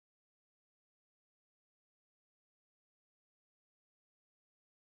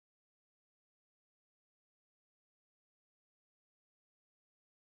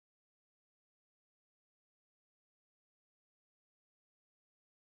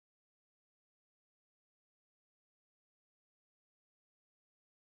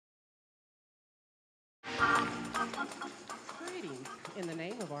In the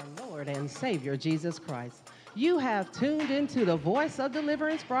name of our Lord and Savior, Jesus Christ, you have tuned into the Voice of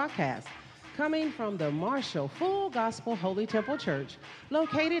Deliverance broadcast, coming from the Marshall Full Gospel Holy Temple Church,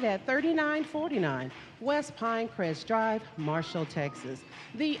 located at 3949 West Pinecrest Drive, Marshall, Texas.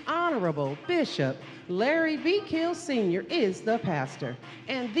 The Honorable Bishop Larry B. Kiel Sr. is the pastor,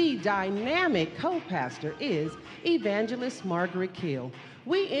 and the dynamic co-pastor is Evangelist Margaret Kiel.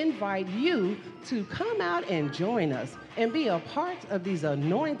 We invite you to come out and join us and be a part of these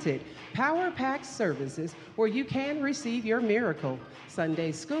anointed, power-packed services where you can receive your miracle.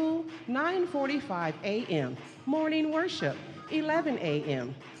 Sunday school, 9:45 a.m. Morning worship, 11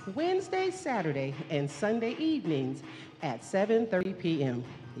 a.m. Wednesday, Saturday, and Sunday evenings at 7:30 p.m.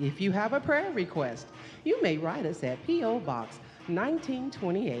 If you have a prayer request, you may write us at P.O. Box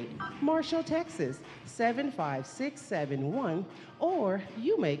 1928, Marshall, Texas, 75671, or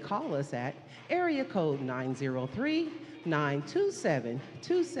you may call us at area code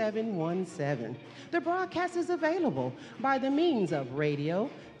 903-927-2717. The broadcast is available by the means of radio,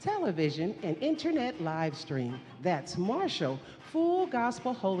 television, and internet live stream. That's Marshall Full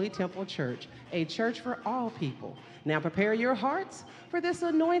Gospel Holy Temple Church, a church for all people. Now prepare your hearts for this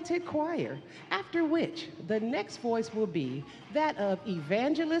anointed choir, after which the next voice will be that of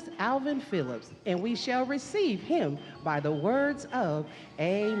Evangelist Alvin Phillips, and we shall receive him by the words of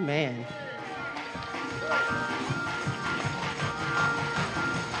Amen.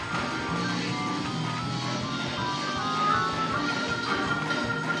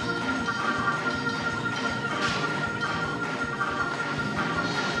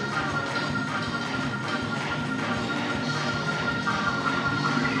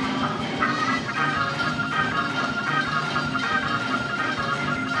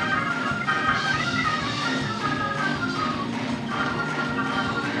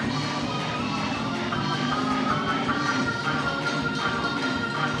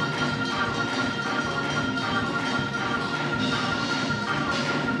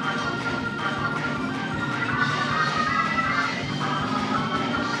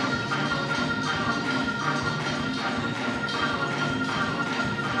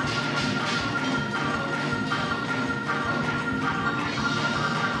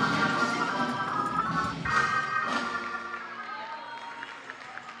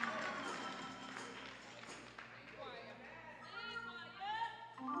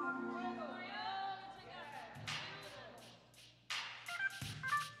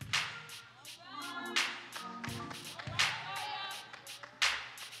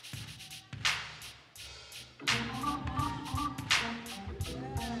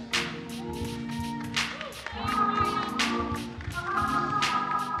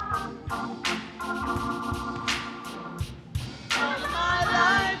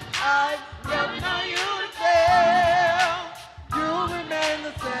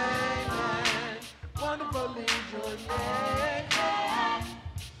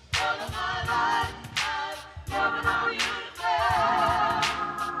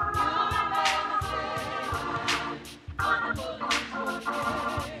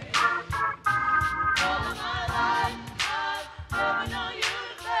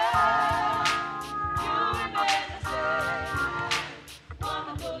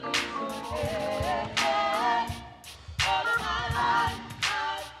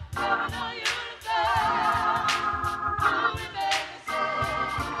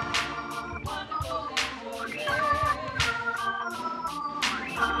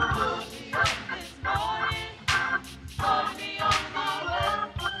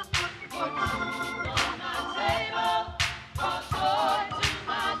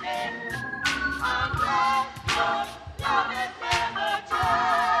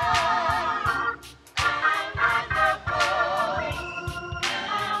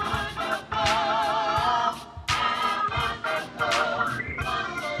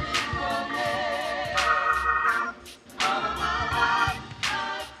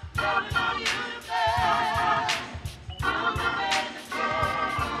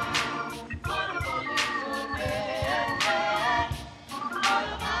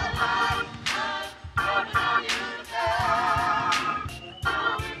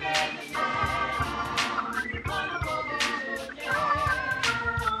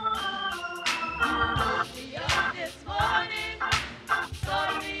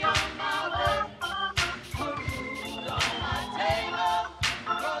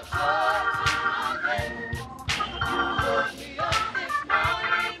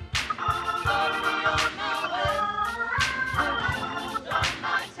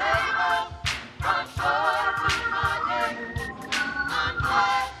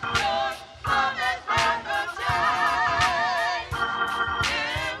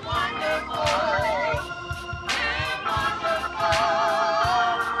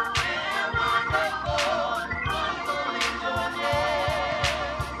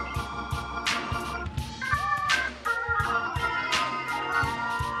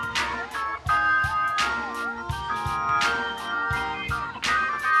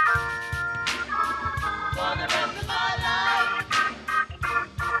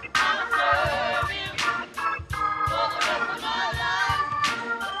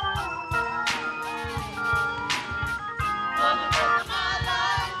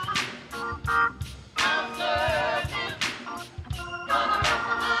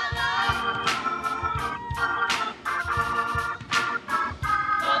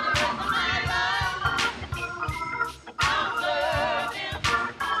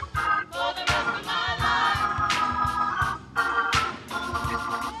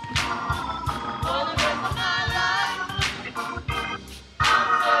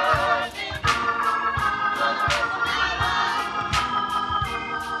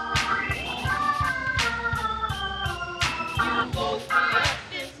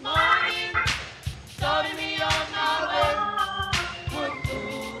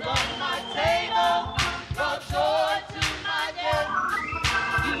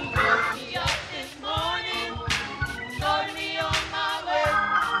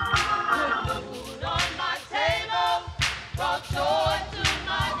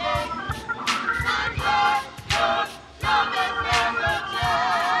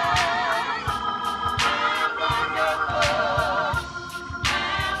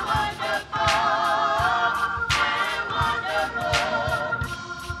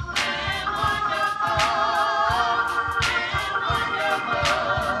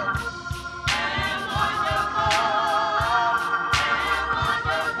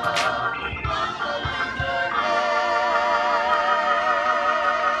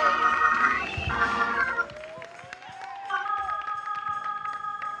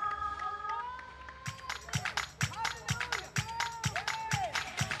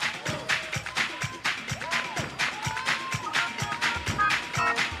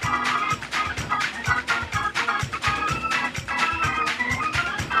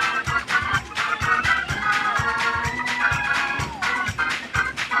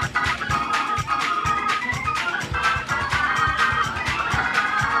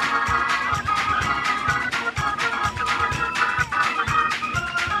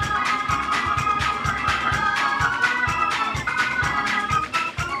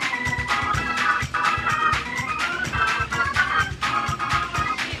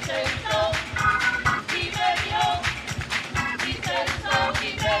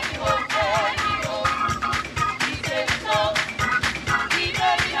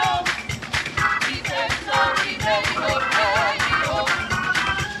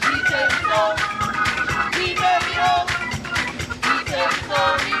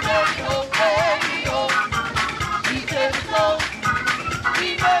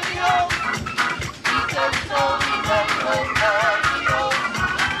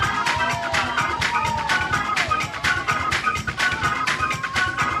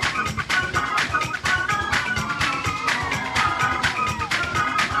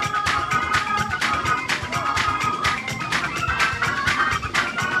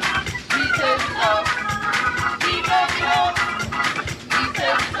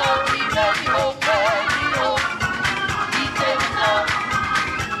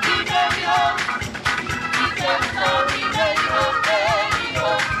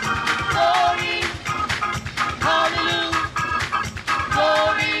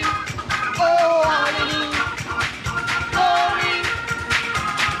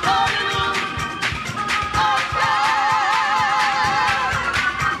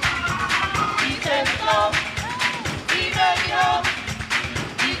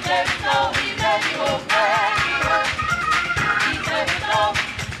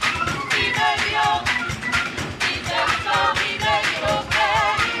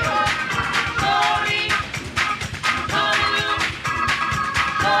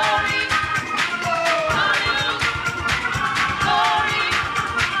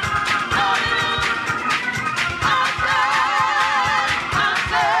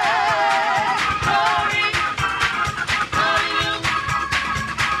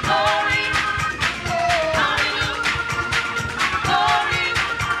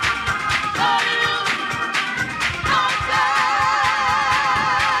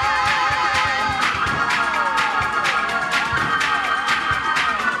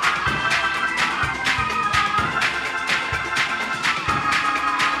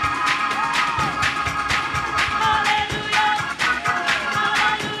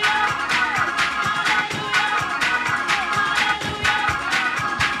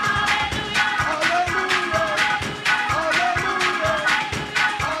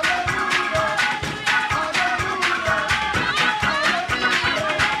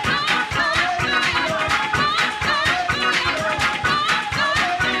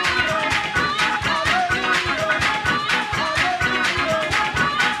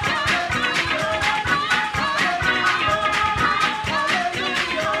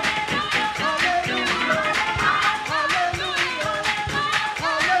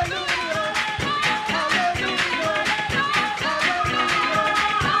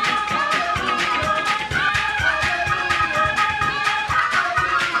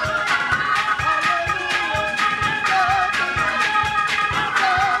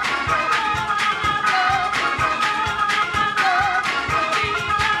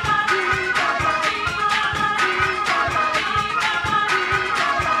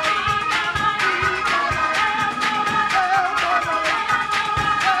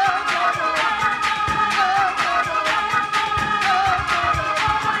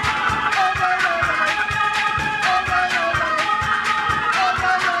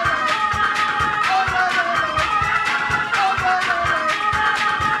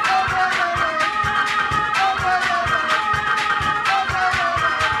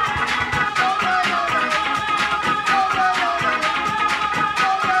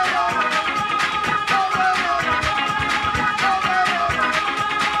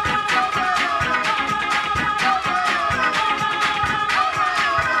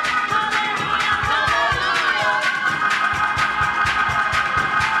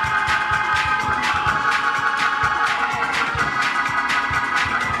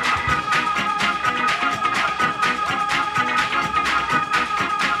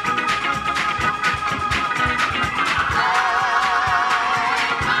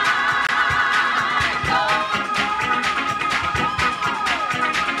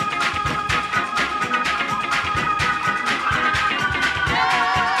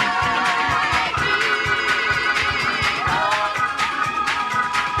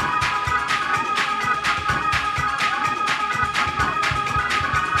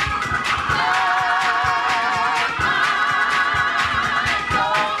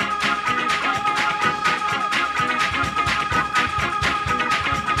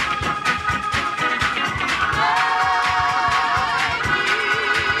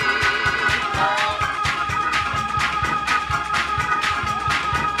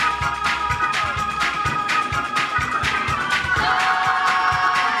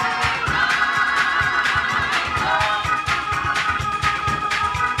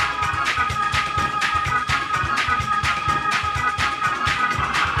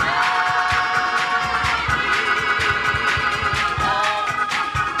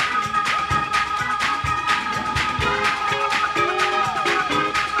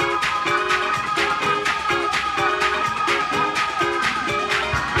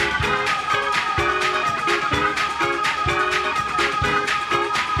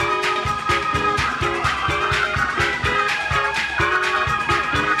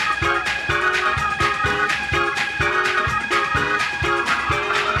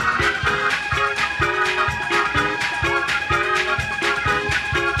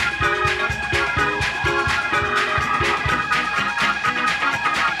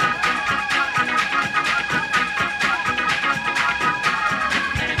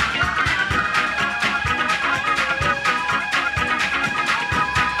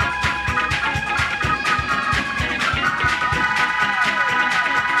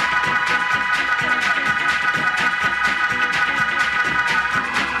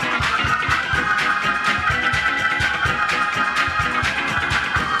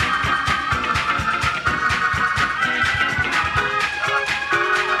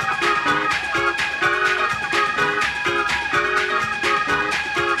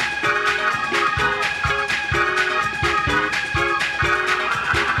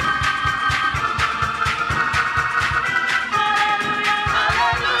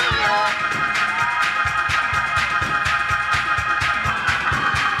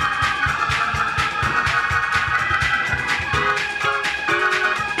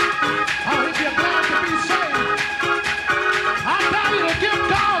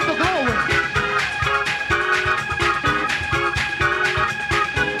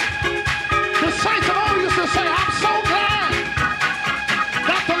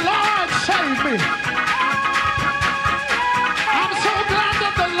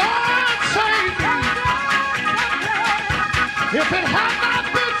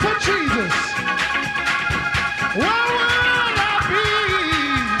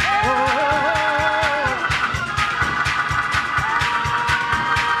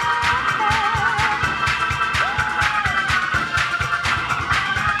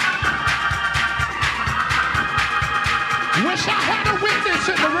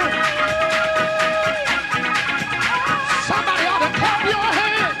 Jesus in the room. Somebody ought to clap your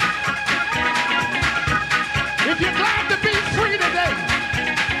hands. If you're glad to be free today,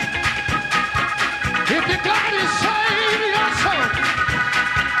 if you're glad He saved your soul,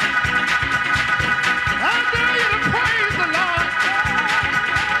 I dare you to praise the Lord.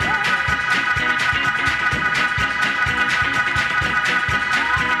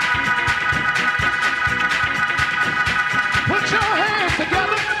 Put your hands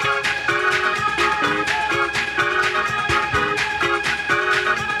together.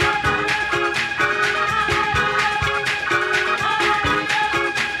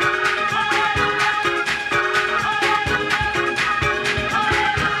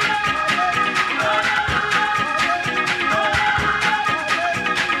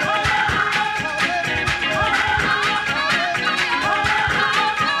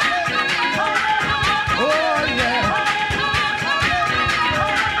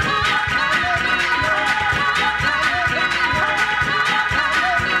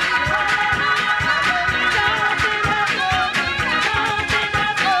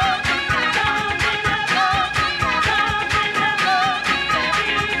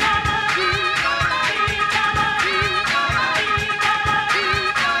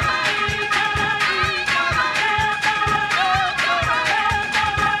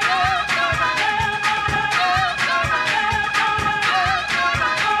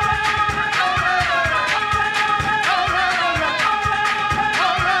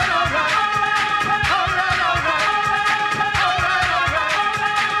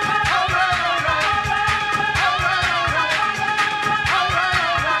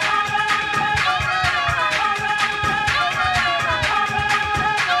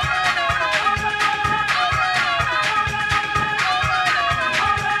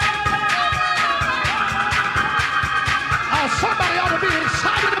 Somebody ought to be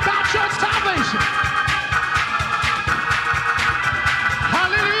excited about your salvation.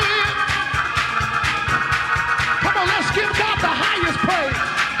 Hallelujah. Come on, let's give God the highest praise.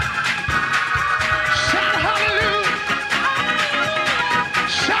 Shout hallelujah.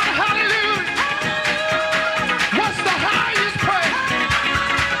 Shout hallelujah. What's the highest praise?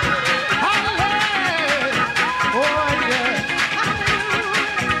 Hallelujah. Oh, yeah.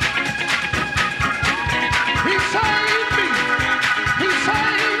 He saved me. He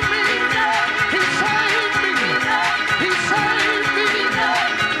saved me. He saved me. He saved me.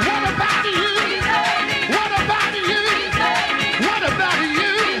 What about you? What about you? What about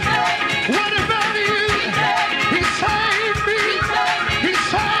you? What about you? He saved me. He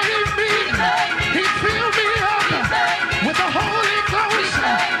saved me. He filled me up with the Holy Ghost.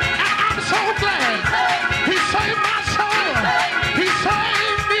 I'm so glad. He saved my soul. He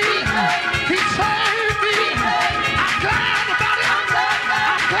saved me. He saved me. I'm glad about it.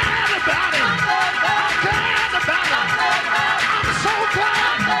 I'm glad about it. I'm glad about it. I'm so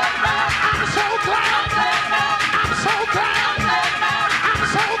glad. I'm so glad. I'm so glad. I'm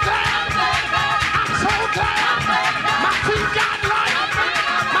so glad. I'm so glad. My feet got light.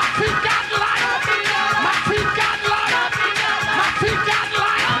 My feet got light. My feet got light. My feet got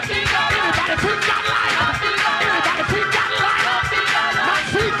light. Anybody feet got light? Anybody feet got light? My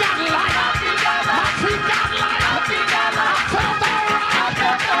feet got light. My feet got light. I felt all right.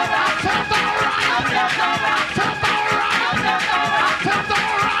 I felt all right. I felt all right. I felt all right. I felt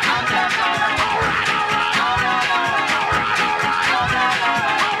all right. All right, all right. All right, all right.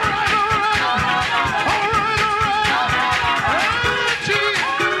 All right, all right. Oh, Jesus.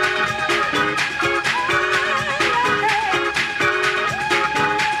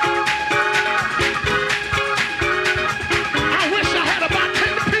 I wish I had about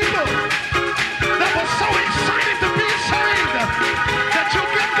 10 people that were so excited to be saved that you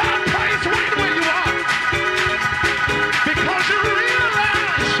give God praise right where you are. Because you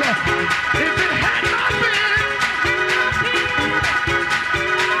realize if it had not been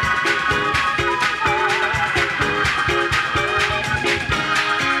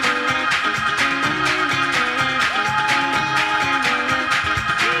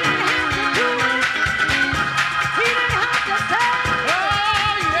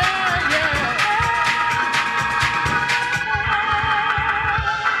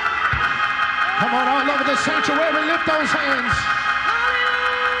Come on, all over the sanctuary, lift those hands.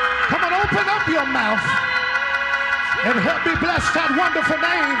 Come on, open up your mouth and help me bless that wonderful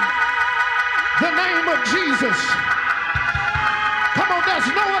name, the name of Jesus. Come on, there's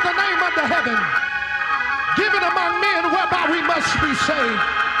no other name under heaven given among men whereby we must be saved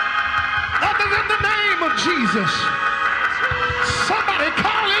other than the name of Jesus. Somebody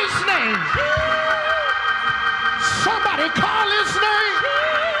call his name. Somebody call his name.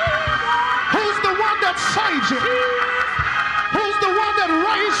 Who's the one that saved you? Who's the one that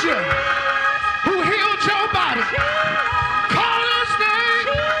raised you? Who healed your body? Call his name.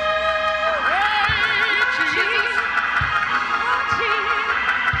 Hey, Jesus.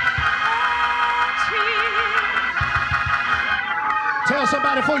 Tell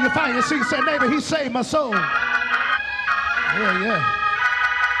somebody before you find your seat, say, neighbor, he saved my soul. Yeah.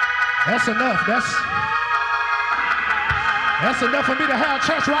 That's enough. That's enough for me to have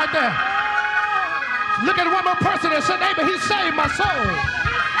church right there. Look at one more person and say, neighbor, he saved my soul.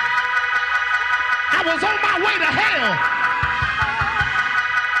 I was on my way to hell.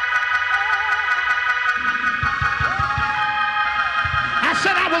 I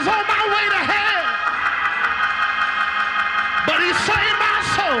said I was on my way to hell. But he saved my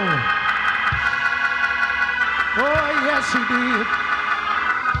soul. Oh, yes, he did.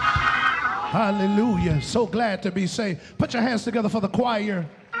 Hallelujah. So glad to be saved. Put your hands together for the choir.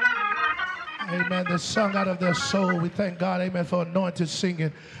 Amen. That sung out of their soul. We thank God, amen, for anointed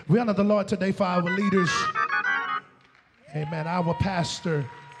singing. We honor the Lord today for our leaders. Amen. Our pastor,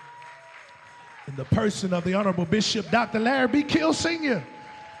 in the person of the Honorable Bishop Dr. Larry B. Kiel Sr.,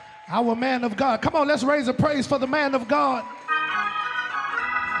 our man of God. Come on, let's raise a praise for the man of God.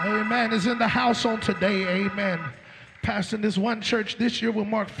 Amen. Is in the house on today. Amen. Pastoring this one church this year will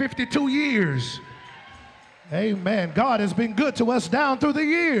mark 52 years. Amen. God has been good to us down through the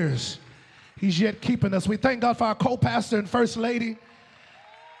years. He's yet keeping us. We thank God for our co-pastor and first lady.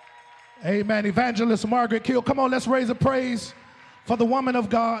 Amen. Evangelist Margaret Kiel. Come on, let's raise a praise for the woman of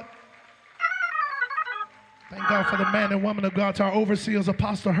God. Thank God for the man and woman of God. To our overseers,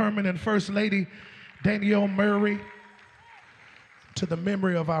 Apostle Herman and First Lady Danielle Murray. To the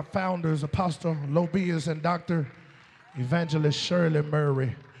memory of our founders, Apostle Lobias and Dr. Evangelist Shirley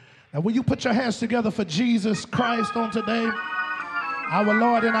Murray. Now, will you put your hands together for Jesus Christ on today? Our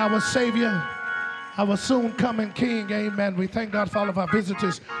Lord and our Savior, our soon coming King. Amen. We thank God for all of our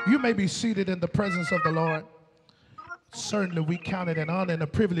visitors. You may be seated in the presence of the Lord. Certainly, we count it an honor and a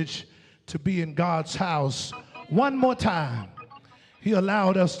privilege to be in God's house one more time. He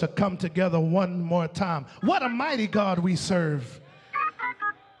allowed us to come together one more time. What a mighty God we serve.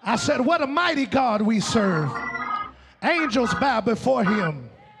 I said, what a mighty God we serve. Angels bow before him.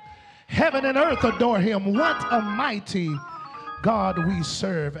 Heaven and earth adore him. What a mighty God we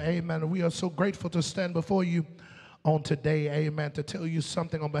serve. Amen. We are so grateful to stand before you on today. Amen. To tell you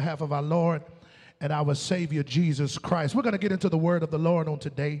something on behalf of our Lord and our Savior, Jesus Christ. We're going to get into the word of the Lord on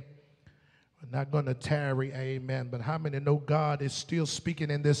today. We're not going to tarry. Amen. But how many know God is still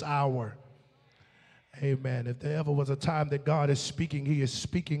speaking in this hour? Amen. If there ever was a time that God is speaking, he is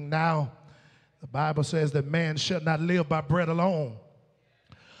speaking now. The Bible says that man shall not live by bread alone,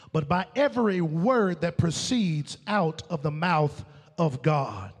 but by every word that proceeds out of the mouth of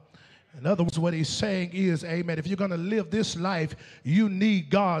God. In other words, what he's saying is, amen, if you're going to live this life, you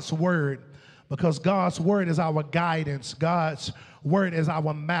need God's word, because God's word is our guidance. God's word is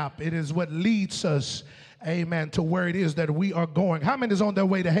our map. It is what leads us, amen, to where it is that we are going. How many is on their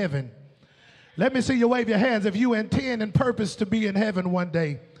way to heaven? Let me see you wave your hands if you intend and purpose to be in heaven one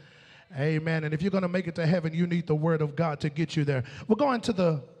day. Amen. And if you're going to make it to heaven, you need the word of God to get you there. We're going to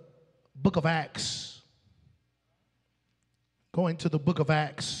the book of Acts. Going to the book of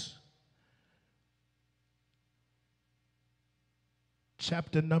Acts.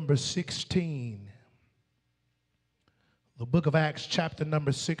 Chapter number 16. The book of Acts, chapter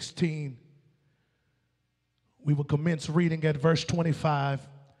number 16. We will commence reading at verse 25.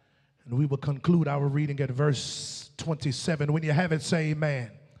 And we will conclude our reading at verse 27. When you have it, say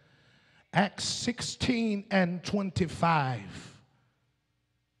amen. Acts 16 and 25.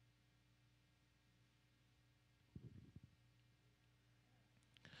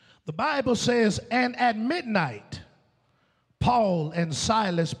 The Bible says, and at midnight, Paul and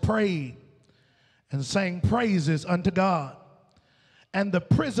Silas prayed and sang praises unto God. And the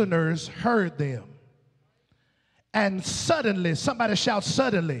prisoners heard them. And suddenly, somebody shout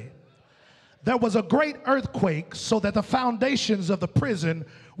suddenly, there was a great earthquake, so that the foundations of the prison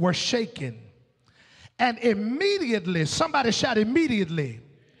were shaken. And immediately, somebody shout immediately,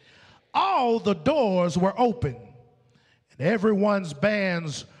 all the doors were open, and everyone's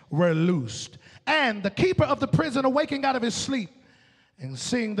bands were loosed. And the keeper of the prison, awaking out of his sleep, and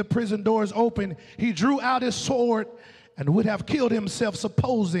seeing the prison doors open, he drew out his sword and would have killed himself,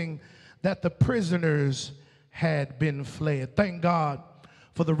 supposing that the prisoners had been fled. Thank God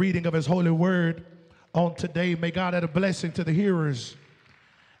for the reading of his holy word on today. May God add a blessing to the hearers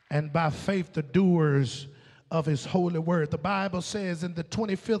and by faith the doers of his holy word. The Bible says in the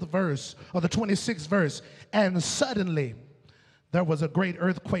 25th verse, or the 26th verse, and suddenly there was a great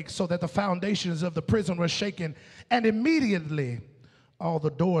earthquake, so that the foundations of the prison were shaken, and immediately all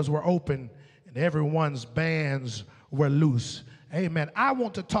the doors were open and everyone's bands were loose. Amen. I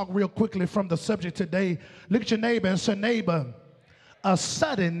want to talk real quickly from the subject today. Look at your neighbor and say, neighbor, a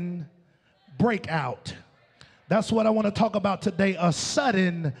sudden breakout. That's what I want to talk about today, a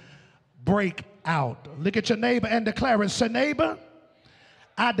sudden breakout. Look at your neighbor and declare it. Say, neighbor,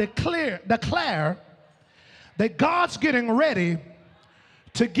 I declare that God's getting ready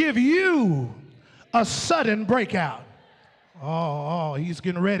to give you a sudden breakout. Oh, he's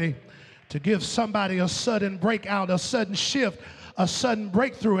getting ready to give somebody a sudden breakout, a sudden shift, a sudden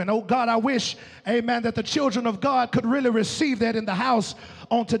breakthrough. And oh God, I wish, amen, that the children of God could really receive that in the house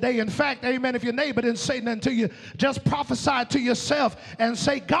on today. In fact, amen, if your neighbor didn't say nothing to you, just prophesy to yourself and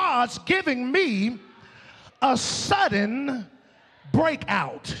say, God's giving me a sudden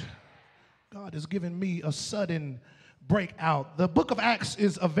breakout. God is giving me a sudden breakout. The book of Acts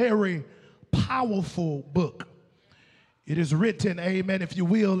is a very powerful book. It is written, amen, if you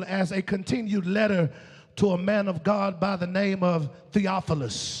will, as a continued letter to a man of God by the name of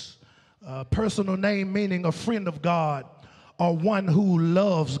Theophilus, a personal name meaning a friend of God or one who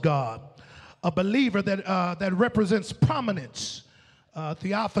loves God, a believer that represents prominence.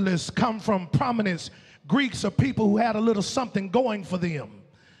 Theophilus come from prominence. Greeks are people who had a little something going for them.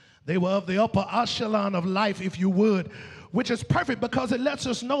 They were of the upper echelon of life, if you would, which is perfect because it lets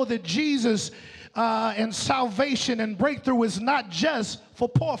us know that Jesus and salvation and breakthrough is not just for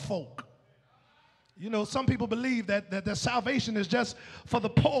poor folk. You know, some people believe that salvation is just for the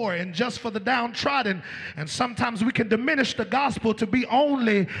poor and just for the downtrodden. And sometimes we can diminish the gospel to be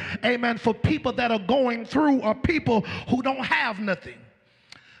only, amen, for people that are going through or people who don't have nothing.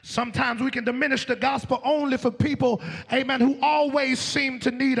 Sometimes we can diminish the gospel only for people, amen, who always seem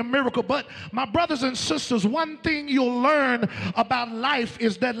to need a miracle. But my brothers and sisters, one thing you'll learn about life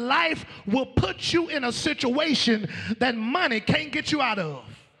is that life will put you in a situation that money can't get you out of.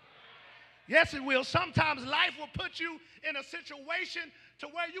 Yes, it will. Sometimes life will put you in a situation to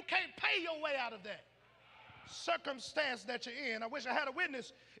where you can't pay your way out of that circumstance that you're in. I wish I had a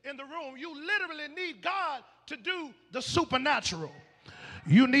witness in the room. You literally need God to do the supernatural.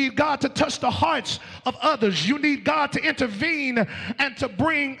 You need God to touch the hearts of others. You need God to intervene and to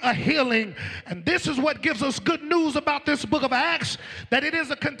bring a healing. And this is what gives us good news about this book of Acts, that it is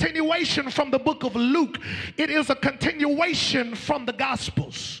a continuation from the book of Luke. It is a continuation from the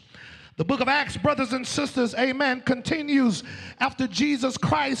Gospels. The book of Acts, brothers and sisters, amen, continues after Jesus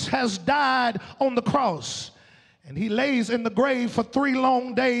Christ has died on the cross. And he lays in the grave for 3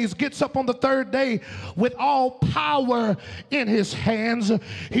 long days, gets up on the 3rd day with all power in his hands.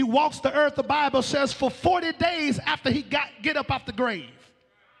 He walks the earth, the Bible says, for 40 days after he get up off the grave.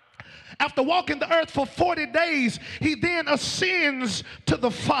 After walking the earth for 40 days, he then ascends to the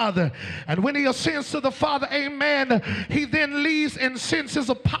Father. And when he ascends to the Father, amen, he then leaves and sends his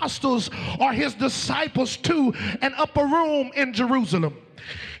apostles or his disciples to an upper room in Jerusalem.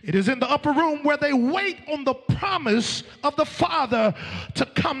 It is in the upper room where they wait on the promise of the Father to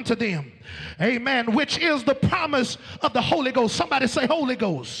come to them. Amen. Which is the promise of the Holy Ghost. Somebody say Holy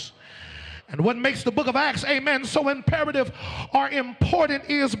Ghost. And what makes the book of Acts, amen, so imperative or important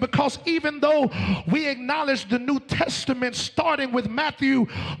is because even though we acknowledge the New Testament starting with Matthew,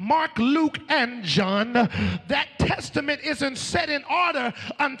 Mark, Luke, and John, that testament isn't set in order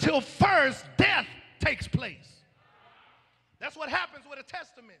until first death takes place. That's what happens with a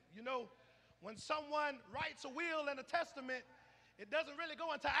testament. You know, when someone writes a will and a testament, it doesn't really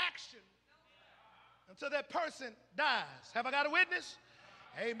go into action until that person dies. Have I got a witness?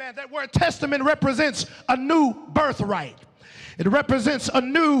 Amen. That word testament represents a new birthright. It represents a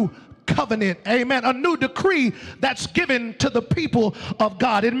new covenant. Amen. A new decree that's given to the people of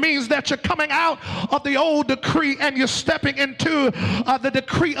God. It means that you're coming out of the old decree and you're stepping into the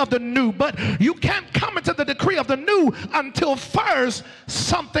decree of the new. But you can't come into the decree of the new until first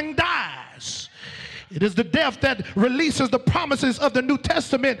something dies. It is the death that releases the promises of the New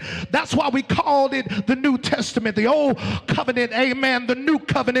Testament. That's why we called it the New Testament, the old covenant, amen, the new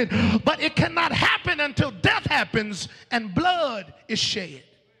covenant. But it cannot happen until death happens and blood is shed.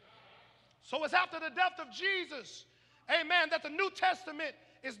 So it's after the death of Jesus, amen, that the New Testament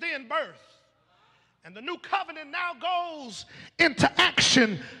is then birthed. And the new covenant now goes into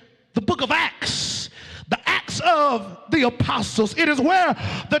action. The book of Acts, the Acts of the Apostles. It is where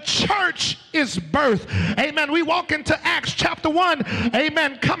the church is birthed. Amen. We walk into Acts chapter 1.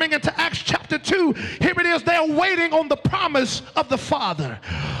 Amen. Coming into Acts chapter 2. Here it is. They're waiting on the promise of the Father.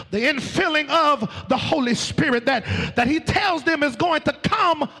 the infilling of the Holy Spirit that he tells them is going to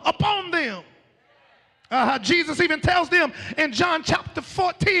come upon them. Jesus even tells them in John chapter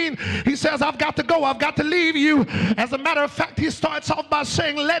 14, he says, I've got to go, I've got to leave you. As a matter of fact, he starts off by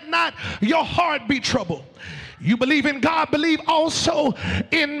saying, let not your heart be troubled. You believe in God, believe also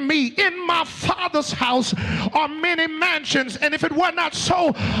in me. In my Father's house are many mansions, and if it were not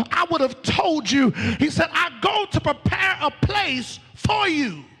so, I would have told you. He said, I go to prepare a place for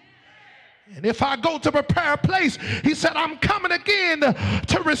you. And if I go to prepare a place, he said, I'm coming again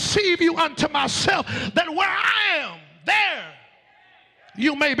to receive you unto myself, that where I am, there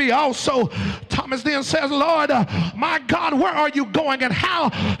you may be also. Thomas then says, Lord, my God, where are you going, and how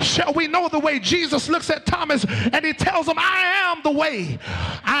shall we know the way? Jesus looks at Thomas and he tells him, I am the way,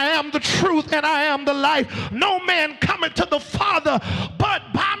 I am the truth, and I am the life. No man cometh to the Father but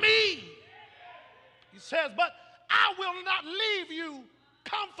by me. He says, but I will not leave you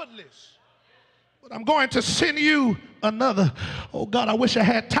comfortless, but I'm going to send you another. Oh God, I wish I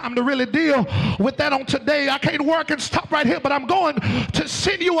had time to really deal with that on today. I can't work and stop right here, but I'm going to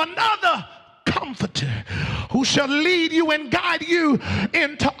send you another comforter who shall lead you and guide you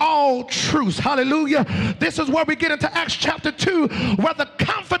into all truth. Hallelujah. This is where we get into Acts chapter 2, where the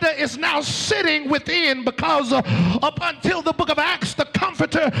comforter is now sitting within, because up until the book of Acts, the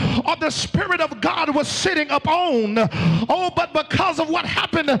comforter or the Spirit of God was sitting upon. Oh, but because of what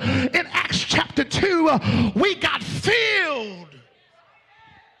happened in Acts chapter 2, we got filled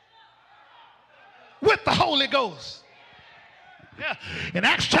with the Holy Ghost. Yeah. In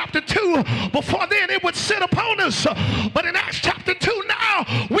Acts chapter 2, before then it would sit upon us, but in Acts chapter 2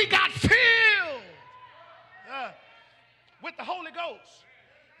 now we got filled with the Holy Ghost.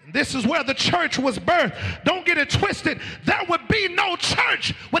 And this is where the church was birthed. Don't get it twisted. There would be no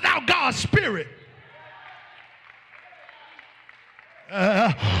church without God's Spirit.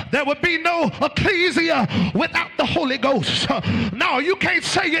 There would be no ecclesia without the Holy Ghost. No, you can't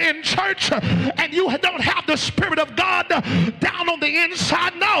say you're in church and you don't have the Spirit of God down on the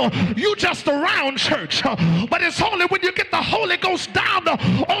inside. No, you just around church. But it's only when you get the Holy Ghost down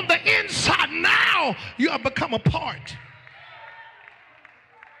on the inside, now you have become a part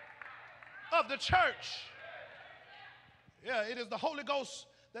of the church. Yeah, it is the Holy Ghost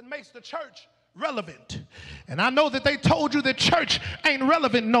that makes the church relevant. And I know that they told you that church ain't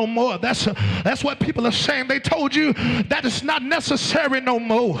relevant no more. That's what people are saying. They told you that it's not necessary no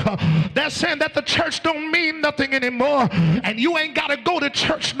more. They're saying that the church don't mean nothing anymore, and you ain't got to go to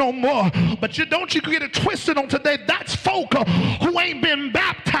church no more. But you get it twisted on today. That's folk who ain't been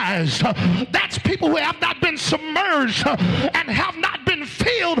baptized. That's people who have not been submerged and have not been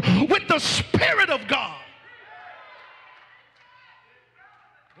filled with the Spirit of God.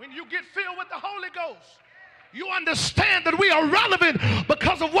 When you get filled with the Holy Ghost, you understand that we are relevant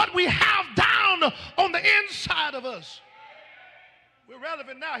because of what we have down on the inside of us. We're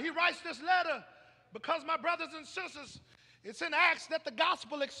relevant now. He writes this letter because, my brothers and sisters, it's in Acts that the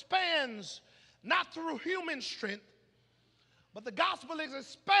gospel expands not through human strength, but the gospel is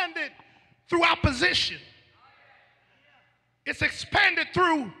expanded through opposition. It's expanded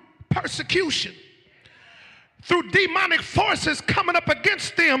through persecution, through demonic forces coming up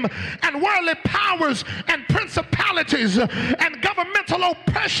against them, and worldly powers and principalities and governmental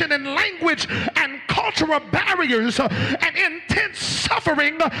oppression and language and cultural barriers and intense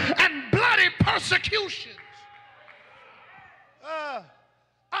suffering and bloody persecutions,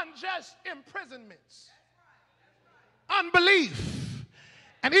 unjust imprisonments, unbelief,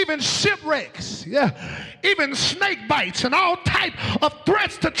 and even shipwrecks, even snake bites and all type of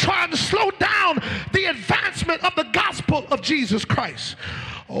threats to try and slow down the advancement of the gospel of Jesus Christ.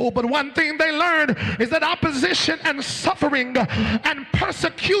 Oh, but one thing they learned is that opposition and suffering and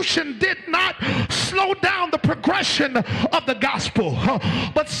persecution did not slow down the progression of the gospel,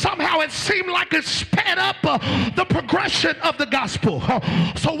 but somehow it seemed like it sped up the progression of the gospel.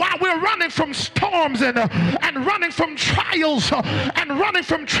 So while we're running from storms and running from trials and running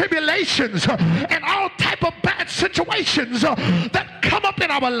from tribulations and all type of bad situations that come up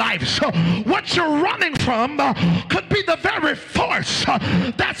in our lives, what you're running from could be the very force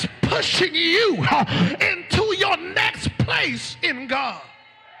that's pushing you into your next place in God.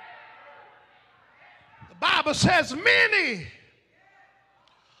 The Bible says many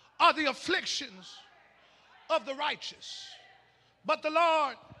are the afflictions of the righteous, but the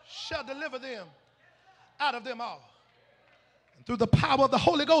Lord shall deliver them out of them all. Through the power of the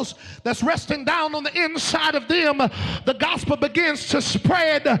Holy Ghost that's resting down on the inside of them, the gospel begins to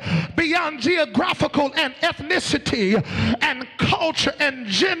spread beyond geographical and ethnicity and culture and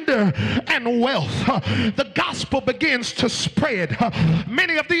gender and wealth. The gospel begins to spread.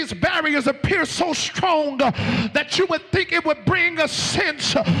 Many of these barriers appear so strong that you would think it would bring a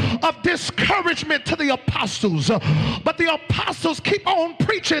sense of discouragement to the apostles. But the apostles keep on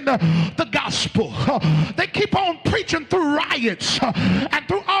preaching the gospel. They keep on preaching through riots and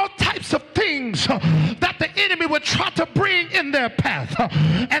through all types of things that the enemy would try to bring in their path.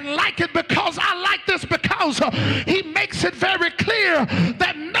 And I like this because he makes it very clear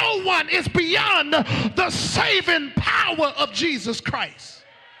that no one is beyond the saving power of Jesus Christ.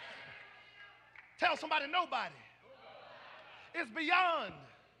 Tell somebody, nobody is beyond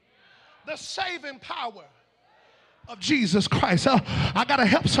the saving power of Jesus Christ. I got to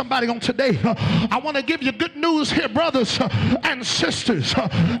help somebody on today. I want to give you good news here, brothers and sisters,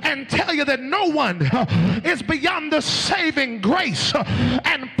 and tell you that no one is beyond the saving grace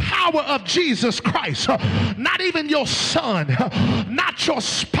and power of Jesus Christ. Not even your son, not your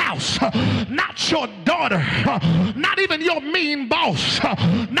spouse, not your daughter, not even your mean boss,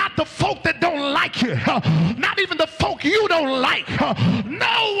 not the folk that don't like you, not even the folk you don't like.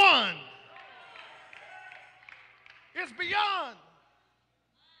 No one is beyond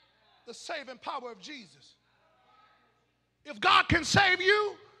the saving power of Jesus. If God can save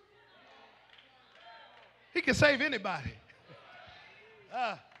you, he can save anybody.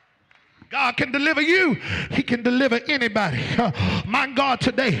 God can deliver you, he can deliver anybody. My God,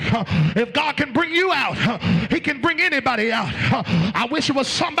 today, if God can bring you out, he can bring anybody out. I wish it was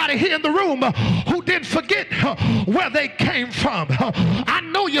somebody here in the room who didn't forget where they came from. I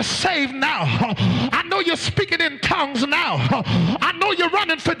know you're saved now. I know you're speaking in tongues now. I know you're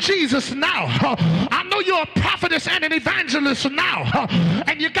running for Jesus now. I know you're a prophetess and an evangelist now.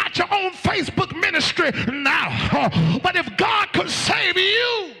 And you got your own Facebook ministry now. But if God could save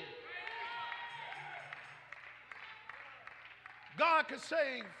you, God can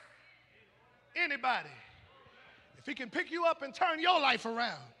save anybody. If he can pick you up and turn your life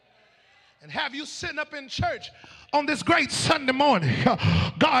around and have you sitting up in church on this great Sunday morning,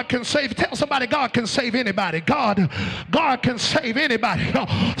 God can save. Tell somebody, God can save anybody. God can save anybody.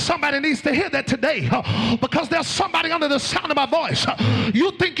 Somebody needs to hear that today, because there's somebody under the sound of my voice.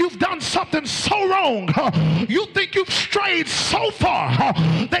 You think you've done something so wrong. You think you've strayed so far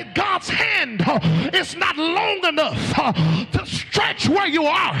that God's hand is not long enough to stretch where you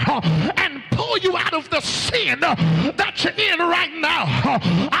are and pull you out of the sin that you're in right now.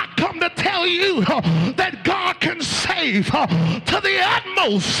 I come to tell you that God can save to the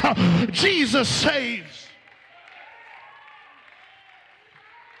utmost. Jesus saves.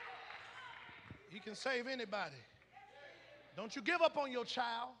 He can save anybody. Don't you give up on your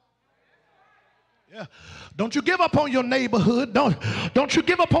child. Yeah. Don't you give up on your neighborhood. Don't you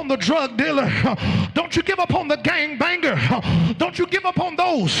give up on the drug dealer. Don't you give up on the gangbanger. Don't you give up on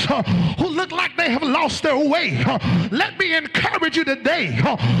those who look like they have lost their way. Let me encourage you today.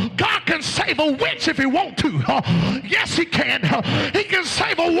 God can save a witch if he want to. Yes, he can. He can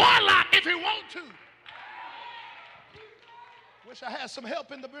save a warlock if he want to. Wish I had some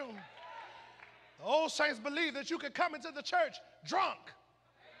help in the room. The old saints believe that you could come into the church drunk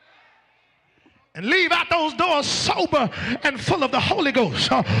and leave out those doors sober and full of the Holy Ghost.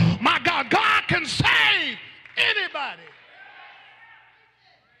 My God, God can save anybody.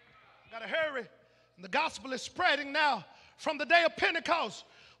 Gotta hurry. The gospel is spreading now. From the day of Pentecost,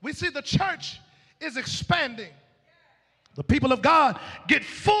 we see the church is expanding. The people of God get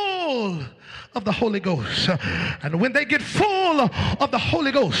full of the Holy Ghost. And when they get full of the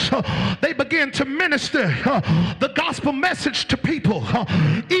Holy Ghost, they begin to minister the gospel message to people,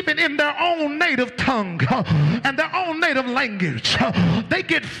 even in their own native tongue and their own native language. They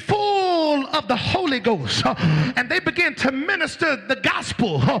get full of the Holy Ghost and they begin to minister the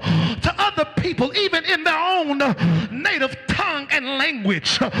gospel to other people, even in their own native tongue and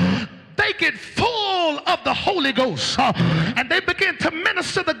language. They get full of the Holy Ghost and they begin to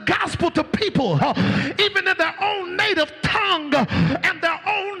minister the gospel to people even in their own native tongue and their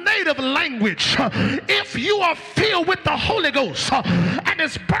own native language. If you are filled with the Holy Ghost and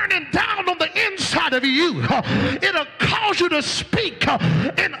it's burning down on the inside of you, it'll cause you to speak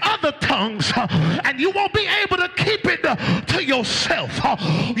in other tongues and you won't be able to keep it to yourself.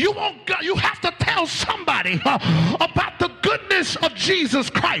 You have to tell somebody about the good goodness of Jesus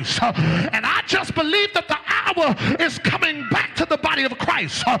Christ. And I just believe that the hour is coming back to the body of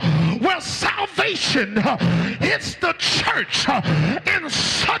Christ, where salvation hits the church in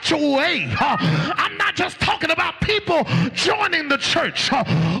such a way. I'm not just talking about people joining the church,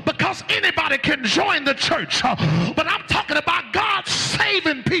 because anybody can join the church, but I'm talking about God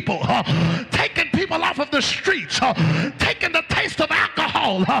saving people, taking people off of the streets, taking the taste of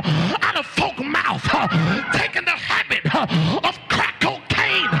alcohol out of folk mouth, taking the habit of crack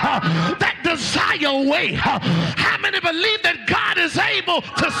cocaine, that desire away. How many believe that God is able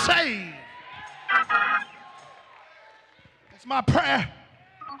to save? That's my prayer.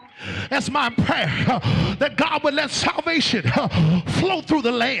 That's my prayer, that God would let salvation flow through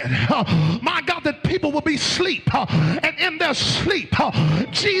the land. My God, that people will be asleep, and in their sleep,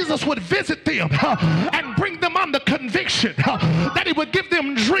 Jesus would visit them and bring them under conviction, that he would give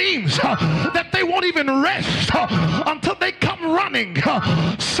them dreams, that they won't even rest until they come running,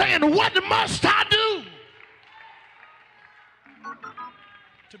 saying, what must I do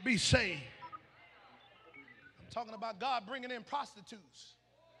to be saved? I'm talking about God bringing in prostitutes.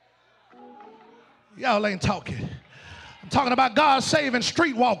 Y'all ain't talking. I'm talking about God saving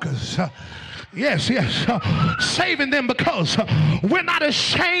streetwalkers. Yes, saving them because we're not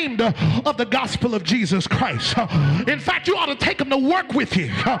ashamed of the gospel of Jesus Christ. In fact, you ought to take them to work with you.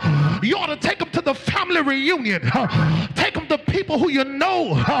 You ought to take them to the family reunion. Take them to people who you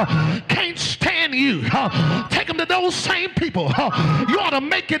know can't stand you. Take them to those same people. You ought to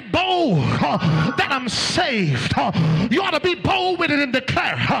make it bold that I'm saved. You ought to be bold with it and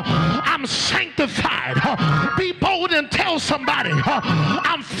declare, I'm sanctified. Be bold and tell somebody,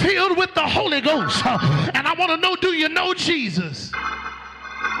 I'm filled with the Holy Ghost. And I want to know, do you know Jesus?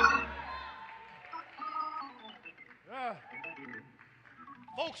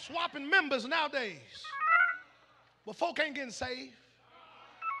 Folks swapping members nowadays. Well, folk ain't getting saved.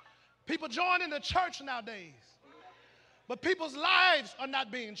 People joining the church nowadays, but people's lives are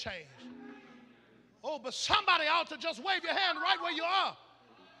not being changed. Oh, but somebody ought to just wave your hand right where you are.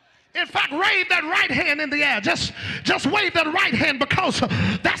 In fact, wave that right hand in the air. Just wave that right hand, because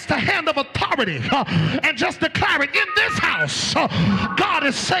that's the hand of authority. And just declare it, in this house, God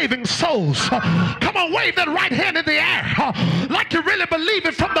is saving souls. Come on, wave that right hand in the air like you really believe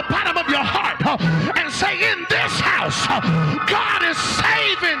it from the bottom of your heart. And say, in this house, God is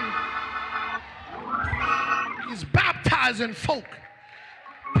saving. He's baptizing folk.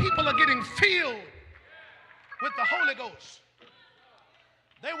 People are getting filled with the Holy Ghost.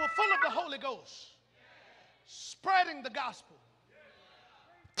 They were full of the Holy Ghost, spreading the gospel.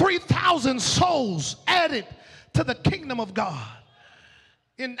 3,000 souls added to the kingdom of God.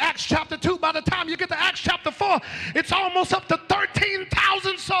 In Acts chapter 2, by the time you get to Acts chapter 4, it's almost up to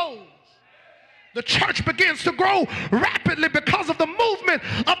 13,000 souls. The church begins to grow rapidly because of the movement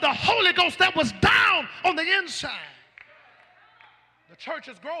of the Holy Ghost that was down on the inside. The church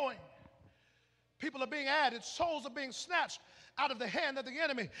is growing. People are being added. Souls are being snatched out of the hand of the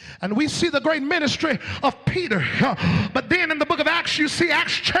enemy. And we see the great ministry of Peter. But then in the book of Acts, you see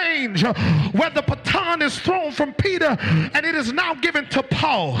Acts change, where the baton is thrown from Peter and it is now given to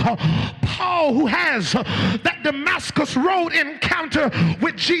Paul. Paul, who has that Damascus Road encounter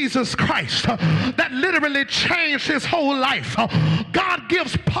with Jesus Christ that literally changed his whole life. God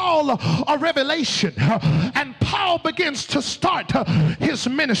gives Paul a revelation, and Paul begins to start his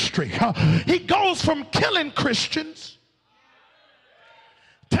ministry. He goes from killing Christians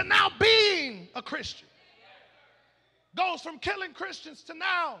to now being a Christian. Goes from killing Christians to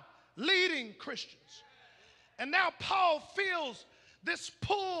now leading Christians. And now Paul feels this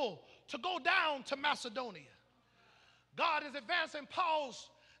pull to go down to Macedonia. God is advancing Paul's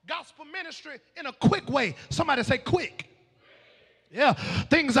gospel ministry in a quick way. Somebody say quick. Yeah,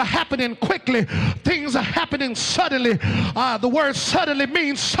 things are happening quickly. Things are happening suddenly. The word suddenly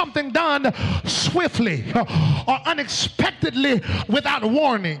means something done swiftly or unexpectedly without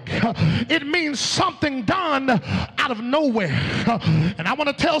warning. It means something done out of nowhere. And I want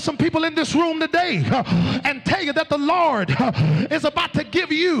to tell some people in this room today and tell you that the Lord is about to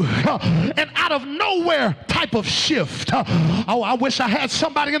give you an out of nowhere type of shift. Oh, I wish I had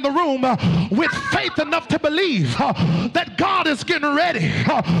somebody in the room with faith enough to believe that God is getting ready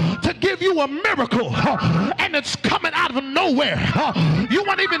to give you a miracle, and it's coming out of nowhere. You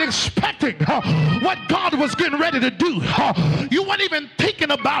weren't even expecting what God was getting ready to do. You weren't even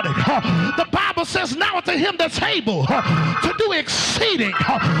thinking about it. The Bible says, now to him that's able to do exceeding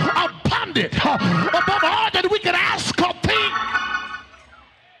abundant above all that we could ask or think.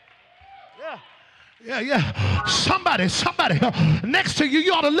 Yeah. Somebody next to you,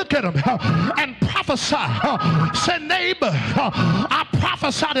 you ought to look at them and prophesy. Say, neighbor, I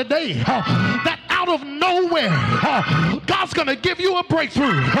prophesy today that out of nowhere, God's going to give you a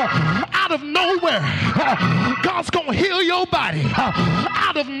breakthrough. Out of nowhere, God's going to heal your body.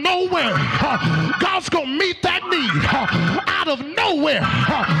 Out of nowhere, God's going to meet that need. Out of nowhere,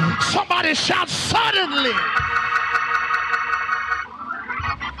 somebody shout suddenly.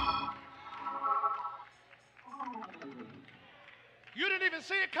 You didn't even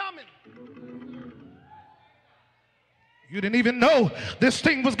see it coming. You didn't even know this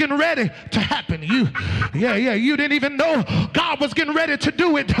thing was getting ready to happen. You didn't even know God was getting ready to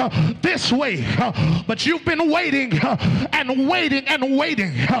do it this way. But you've been waiting and waiting and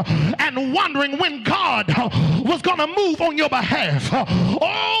waiting and wondering when God was going to move on your behalf.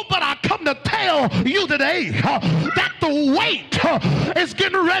 Oh, but I come to tell you today that the wait is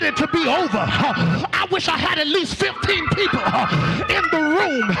getting ready to be over. I wish I had at least 15 people in the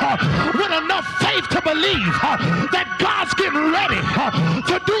room with enough faith to believe that God's getting ready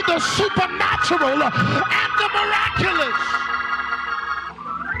to do the supernatural and the miraculous.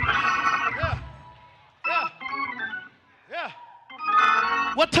 Yeah.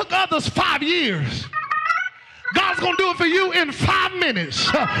 What took others 5 years, God's going to do it for you in 5 minutes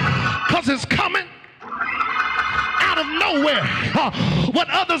because it's coming out of nowhere. What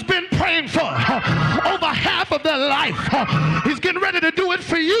others been praying for over half of their life, he's getting ready to do it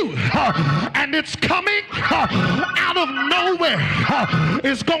for you, and it's coming out of nowhere.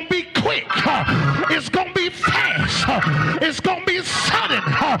 It's gonna be quick, it's gonna be fast, it's gonna be sudden.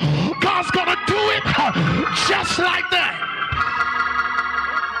 God's gonna do it just like that.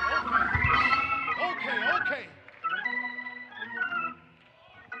 Okay.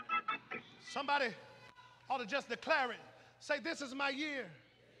 Somebody ought to just declare it. Say, this is my year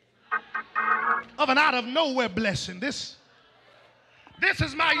of an out of nowhere blessing. This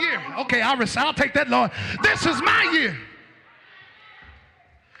is my year. Okay, I'll take that, Lord. This is my year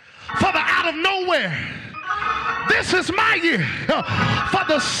for the out of nowhere. This is my year for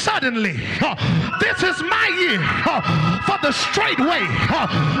the suddenly. This is my year for the straightway.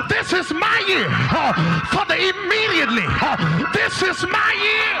 This is my year for the immediately. This is my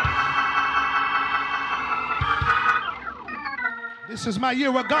year. This is my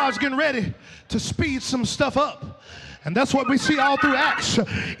year where God's getting ready to speed some stuff up. And that's what we see all through Acts,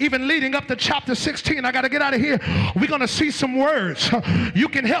 even leading up to chapter 16. I got to get out of here. We're going to see some words. You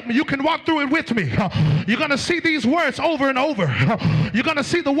can help me. You can walk through it with me. You're going to see these words over and over. You're going to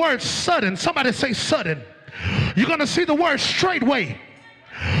see the word sudden. Somebody say sudden. You're going to see the word straightway.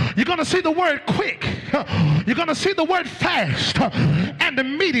 You're going to see the word quick. You're going to see the word fast and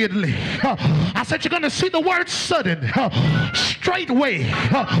immediately. I said you're going to see the word sudden, straightway,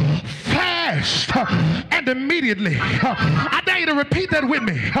 fast and immediately. I dare you to repeat that with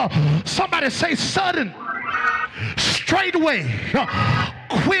me. Somebody say sudden, straightway,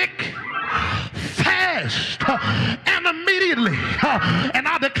 quick, fast and immediately. And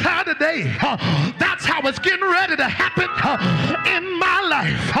I declare today that's how it's getting ready to happen in my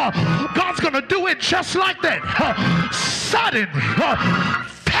life. God's gonna do it just like that. Sudden,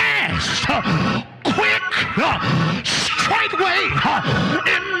 fast, quick, straightway,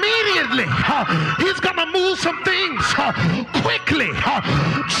 immediately. He's gonna move some things quickly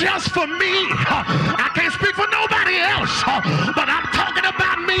just for me. I can't speak for nobody else, but I'm talking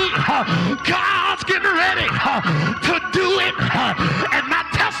about me. God's getting ready to do it, and my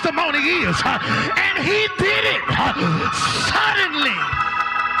testimony is, and he did it suddenly.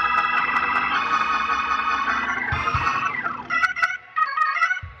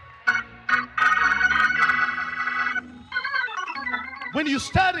 When you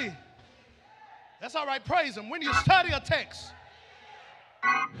study, that's all right, praise him. When you study a text,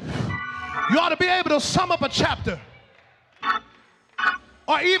 you ought to be able to sum up a chapter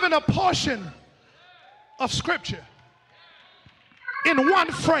or even a portion of scripture in one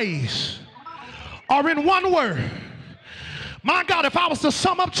phrase or in one word. My God, if I was to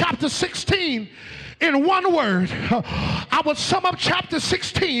sum up chapter 16 in one word, I would sum up chapter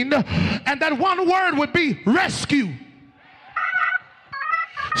 16, and that one word would be rescue.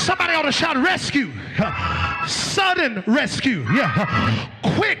 Somebody ought to shout rescue. Sudden rescue. Yeah.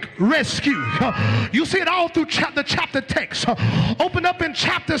 Quick rescue. You see it all through the chapter text. Open up in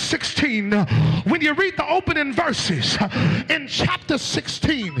chapter 16. When you read the opening verses in chapter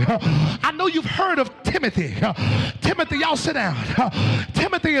 16, I know you've heard of Timothy. Timothy, y'all sit down.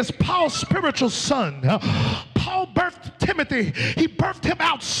 Timothy is Paul's spiritual son. Paul birthed Timothy. He birthed him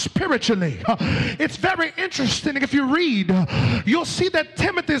out spiritually. It's very interesting. If you read, you'll see that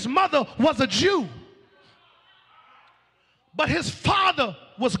Timothy's mother was a Jew. but his father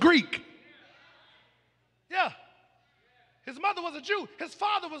was Greek. Yeah. His mother was a Jew. His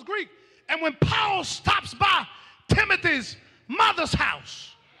father was Greek. And when Paul stops by Timothy's mother's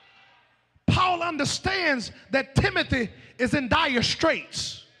house, Paul understands that Timothy is in dire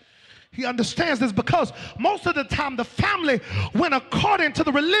straits. He understands this because most of the time the family went according to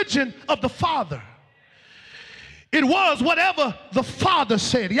the religion of the father. It was whatever the father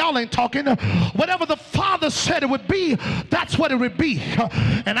said. Y'all ain't talking. Whatever the father said it would be, that's what it would be.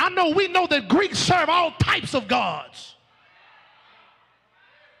 And we know that Greeks serve all types of gods.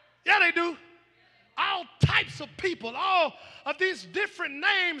 Yeah, they do. All types of people, all of these different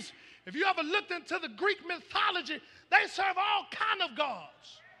names. If you ever looked into the Greek mythology, they serve all kind of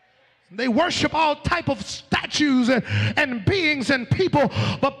gods. They worship all type of statues and beings and people.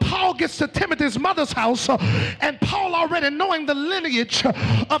 But Paul gets to Timothy's mother's house, and Paul already knowing the lineage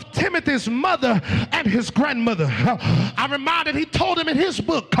of Timothy's mother and his grandmother. I'm reminded he told him in his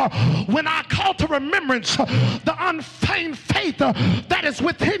book, when I call to remembrance the unfeigned faith that is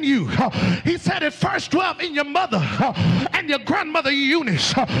within you. He said it first dwelt in your mother and your grandmother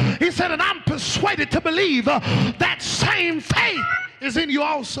Eunice. He said, and I'm persuaded to believe that same faith is in you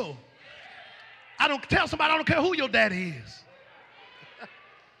also. I don't tell somebody, I don't care who your daddy is.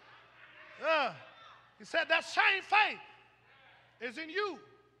 He said that same faith is in you.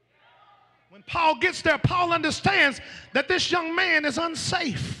 When Paul gets there, Paul understands that this young man is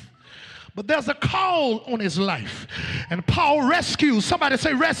unsafe. But there's a call on his life. And Paul rescues, somebody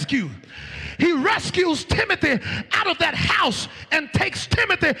say rescue. He rescues Timothy out of that house and takes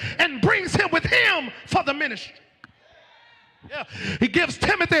Timothy and brings him with him for the ministry. Yeah. He gives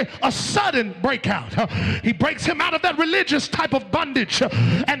Timothy a sudden breakout. He breaks him out of that religious type of bondage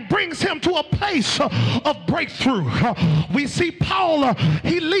and brings him to a place of breakthrough. We see Paul,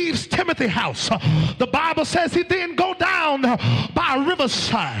 he leaves Timothy's house. The Bible says he then go down by a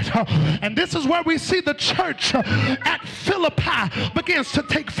riverside. And this is where we see the church at Philippi begins to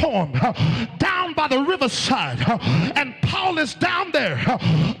take form. Down by the riverside. And Paul is down there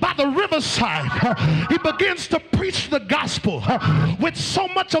by the riverside. He begins to preach the gospel with so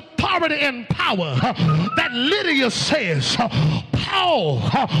much authority and power that Lydia says, Paul,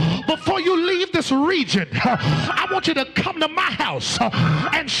 before you leave this region, I want you to come to my house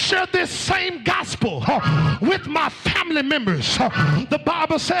and share this same gospel with my family members. The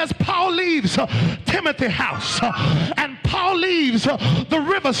Bible says Paul leaves Timothy's house and Paul leaves the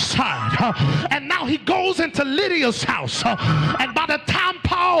riverside, and now he goes into Lydia's house. And by the time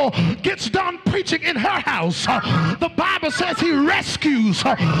Paul gets done preaching in her house, the Bible says he rescues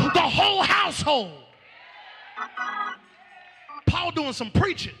the whole household. Paul doing some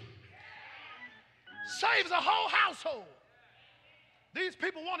preaching saves a whole household. These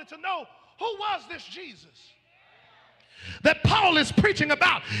people wanted to know, who was this Jesus that Paul is preaching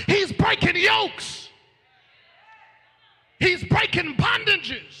about? He's breaking yokes. He's breaking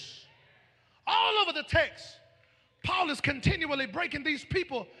bondages. All over the text, Paul is continually breaking these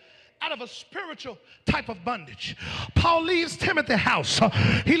people out of a spiritual type of bondage. Paul leaves Timothy's house.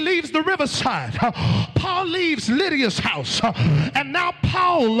 He leaves the riverside. Paul leaves Lydia's house. And now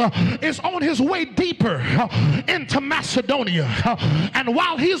Paul is on his way deeper into Macedonia. And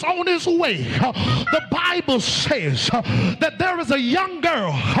while he's on his way, the Bible says that there is a young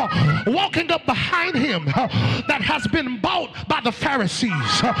girl walking up behind him that has been bought by the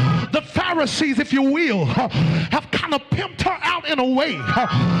Pharisees. The Pharisees, if you will, have kind of pimped her out in a way.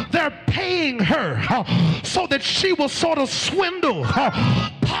 They're paying her so that she will sort of swindle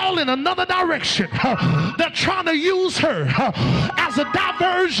Paul in another direction. They're trying to use her as a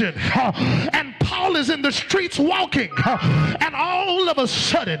diversion. And Paul is in the streets walking, and all of a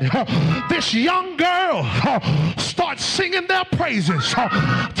sudden this young girl starts singing their praises,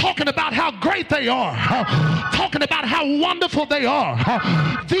 talking about how great they are, talking about how wonderful they are.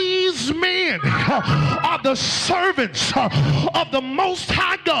 These men are the servants of the Most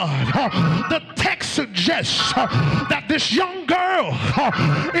High God. The text suggests that this young girl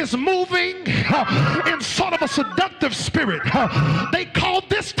is moving in sort of a seductive spirit. They call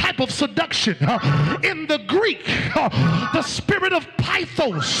this type of seduction in the Greek the spirit of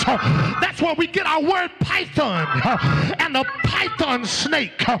Pythos. That's where we get our word python. And a python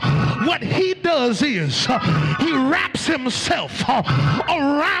snake, what he does is he wraps himself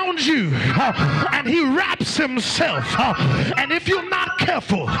around you, and he wraps himself, and if you're not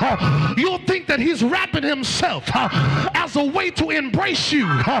careful, you'll think that he's wrapping himself as a way to embrace you,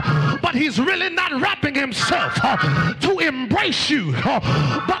 but he's really not wrapping himself to embrace you,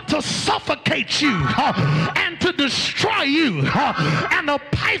 but to suffocate you and to destroy you. And a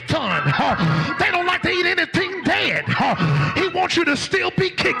python, they don't like to eat anything been dead. He wants you to still be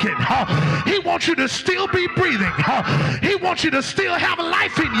kicking. He wants you to still be breathing. He wants you to still have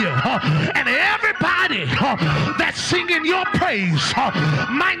life in you. And everybody that's singing your praise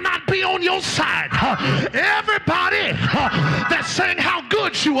might not be on your side. Everybody that's saying how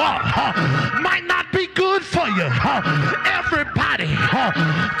good you are might not be good for you. Everybody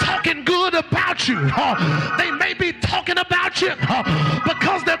talking good about you, they may be talking about you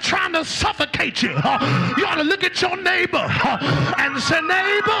because they're trying to suffocate you. You ought to look at your neighbor and say,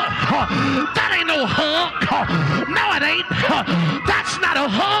 neighbor, that ain't no hug. No, it ain't. That's not a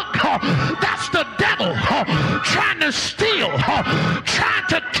hug. That's the devil trying to steal, trying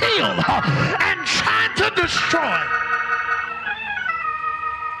to kill, and trying to destroy.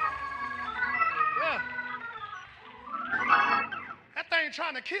 Yeah. That thing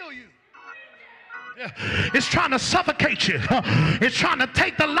trying to kill you. It's trying to suffocate you. It's trying to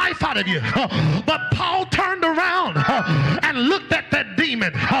take the life out of you. But Paul turned around and looked at that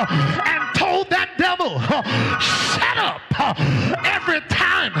demon and told that devil, shut up. Every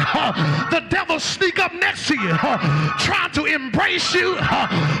time the devil sneak up next to you, trying to embrace you,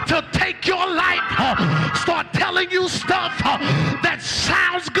 to take your life, start telling you stuff that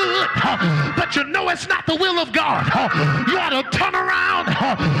sounds good, but you know it's not the will of God. You ought to turn around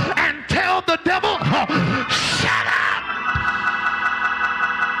and tell the devil, shut up.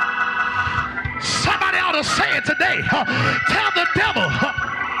 Somebody ought to say it today. Tell the devil,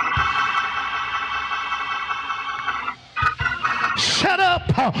 shut up.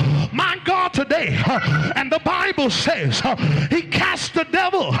 My God, today. And the Bible says he cast the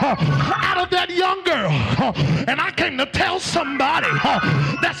devil out of that young girl. And I came to tell somebody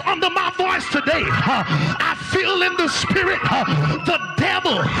that's under my voice today, I feel in the spirit the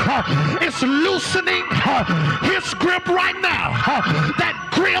devil is loosening his grip right now. That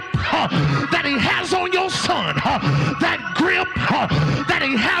grip that he has on your son, that grip that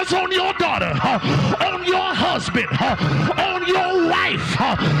he has on your daughter, on your husband, on your wife,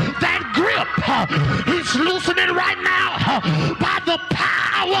 that grip he's loosening right now by the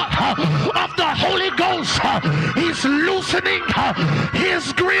power of the Holy Ghost. He's loosening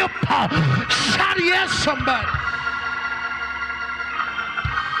his grip. Shout yes, somebody.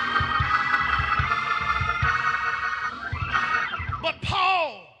 But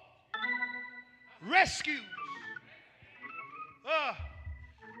Paul rescues.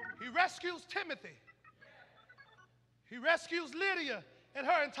 He rescues Timothy. He rescues Lydia and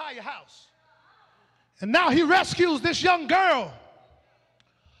her entire house. And now he rescues this young girl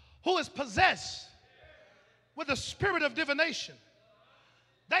who is possessed with a spirit of divination.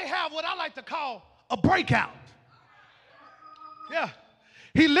 They have what I like to call a breakout. Yeah.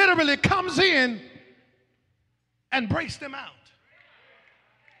 He literally comes in and breaks them out.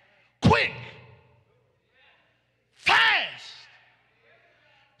 Quick, fast,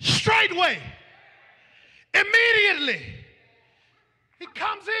 straightway, immediately. He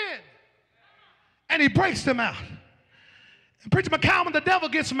comes in and he breaks them out. And Preacher McCown, when the devil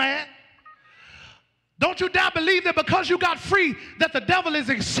gets mad, don't you dare believe that because you got free that the devil is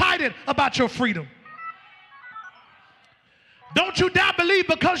excited about your freedom. Don't you dare believe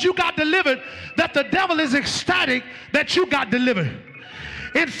because you got delivered that the devil is ecstatic that you got delivered.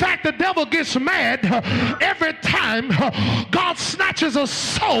 In fact, the devil gets mad every time God snatches a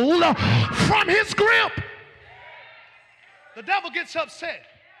soul from his grip. The devil gets upset.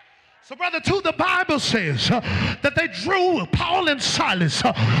 So, Brother 2, the Bible says that they drew Paul and Silas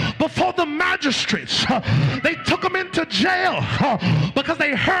before the magistrates. They took them into jail because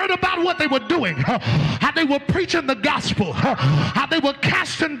they heard about what they were doing, how they were preaching the gospel, how they were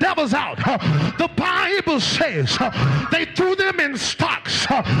casting devils out. The Bible says they threw them in stocks.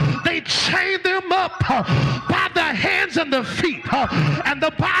 They chained them up by the hands and the feet. And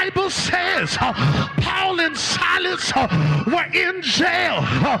the Bible says Paul and Silas were in jail.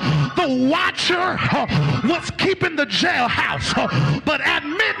 The watcher was keeping the jailhouse. But at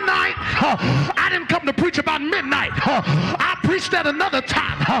midnight, I didn't come to preach about midnight. I preached at another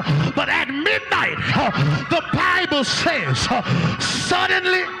time. But at midnight, the Bible says,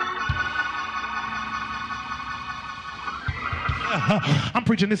 suddenly, I'm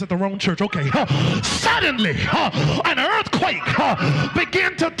preaching this at the wrong church. Okay. Suddenly, an earthquake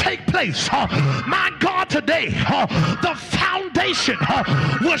began to take place. My God, today, the foundation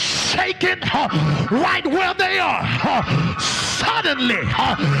was shaken right where they are. Suddenly,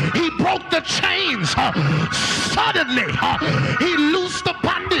 he broke the chains. Suddenly, he loosed the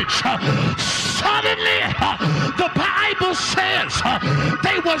bondage. suddenly, the Bible says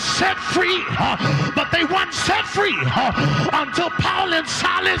they were set free, but they weren't set free until Paul and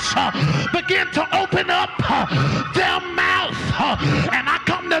Silas began to open up their mouth. And I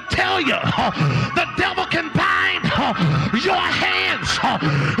come to tell you, the devil can bind your hands,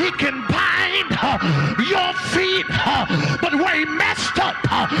 he can bind your feet, but where he messed up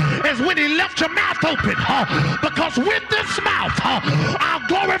is when he left your mouth open, because with this mouth I'll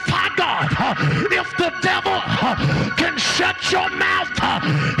glorify God. If the devil can shut your mouth,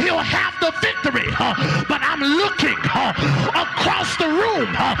 he'll have the victory. But I'm looking across the room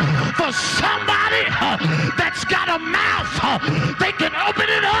for somebody that's got a mouth. They can open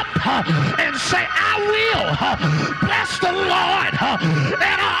it up and say, I will bless the Lord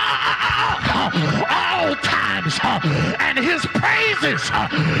at all times, and his praises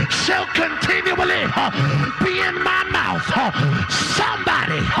shall continually be in my mouth.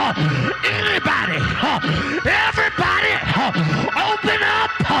 Somebody, anybody, everybody, open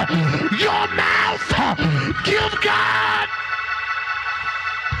up your mouth. Give God.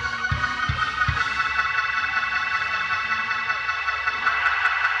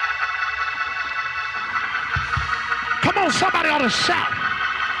 Come on, somebody ought to shout.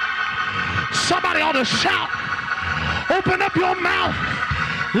 Somebody ought to shout. Open up your mouth.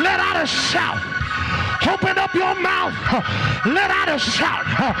 Let out a shout. Open up your mouth. Let out a shout.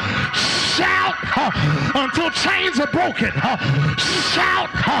 Shout until chains are broken. Shout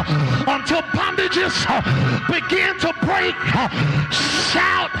until bondages begin to break.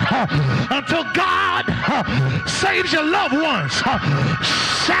 Shout until God saves your loved ones.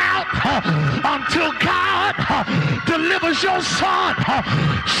 Shout until God delivers your son.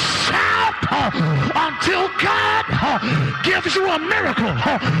 Shout until God gives you a miracle.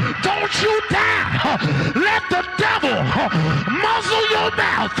 Don't you dare let the devil muzzle your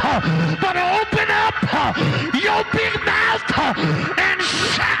mouth, but open up your big mouth and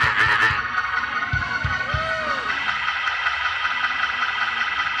shout.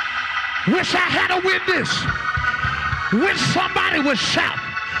 Wish I had a witness. Wish somebody would shout.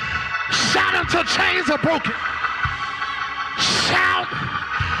 Shout until chains are broken. Shout.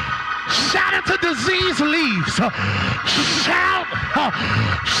 Shout until disease leaves. Shout.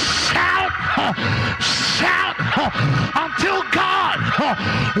 Shout. Shout until God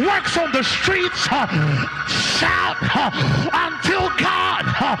works on the streets. Shout until God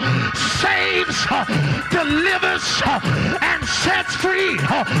saves, delivers, and sets free.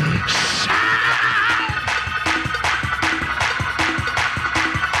 Shout.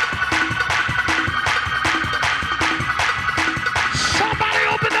 Somebody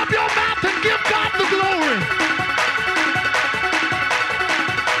open up your mouth and give God the glory.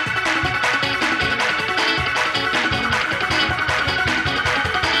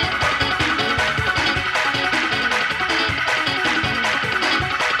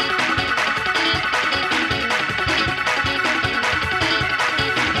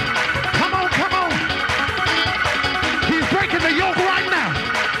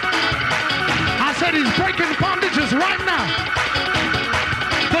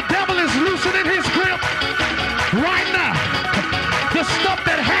 The stuff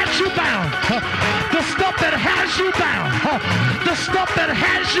that has you bound, the stuff that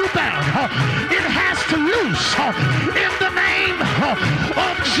has you bound, it has to loose in the name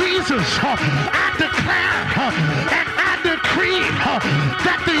of Jesus. I declare and I decree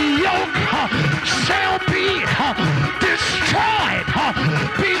that the yoke shall be destroyed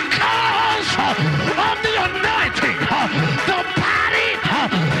because of the anointing. The body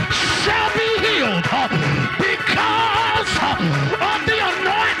shall be healed because of the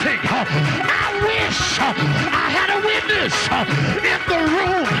anointing. I wish I had a witness in the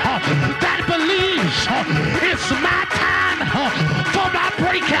room that believes it's my time for my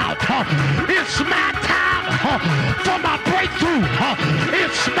breakout. It's my time for my breakthrough.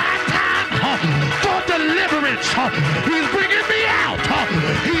 It's my time for deliverance. He's bringing me out.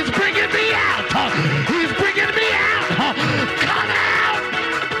 He's bringing me out. He's bringing me out. Come out.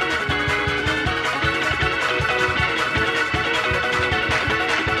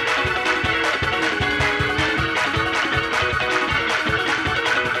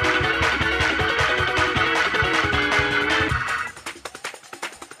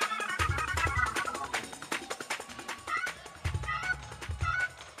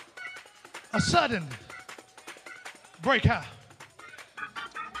 A sudden breakout.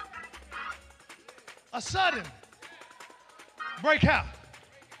 A sudden breakout.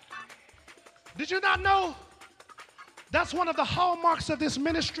 Did you not know that's one of the hallmarks of this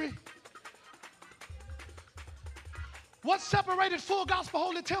ministry? What separated Full Gospel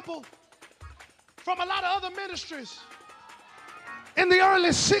Holy Temple from a lot of other ministries in the early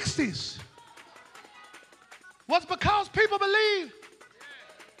 60s was because people believed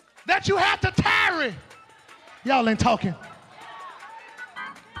that you had to tarry. Y'all ain't talking.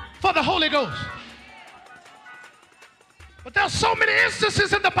 For the Holy Ghost. But there's so many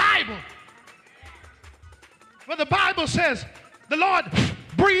instances in the Bible where the Bible says the Lord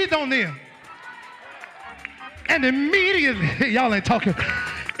breathed on them. And immediately, y'all ain't talking,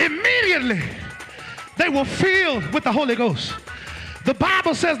 immediately they were filled with the Holy Ghost. The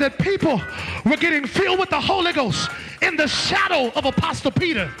Bible says that people were getting filled with the Holy Ghost in the shadow of Apostle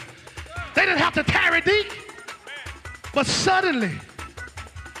Peter. They didn't have to tarry deep, but suddenly,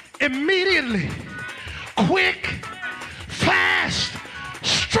 immediately, quick, fast,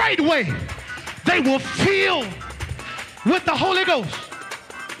 straightway, they were filled with the Holy Ghost.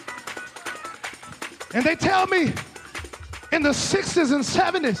 And they tell me in the 60s and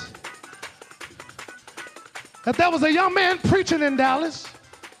 70s that there was a young man preaching in Dallas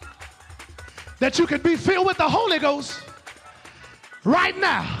that you could be filled with the Holy Ghost right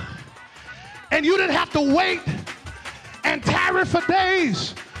now. And you didn't have to wait and tarry for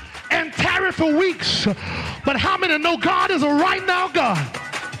days and tarry for weeks. But how many know God is a right now God?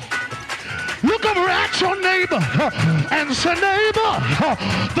 Look over at your neighbor and say, neighbor,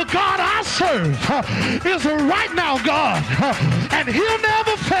 the God I serve is a right now God, and he'll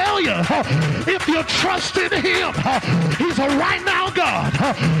never fail you if you trust in him. He's a right now God.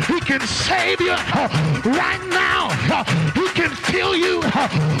 He can save you right now. He can fill you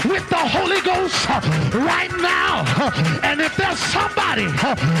with the Holy Ghost right now. And if there's somebody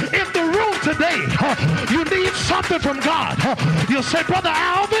in the room today, you need something from God, you'll say, Brother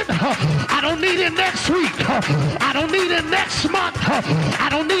Alvin, I don't need it next week. I don't need it next month. I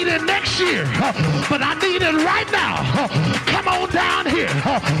don't need it next year. But I need it right now. Come on down here.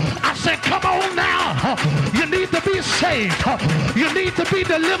 I said, come on now. You need to be saved. You need to be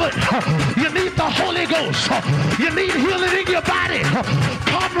delivered. You need the Holy Ghost. You need healing in your body.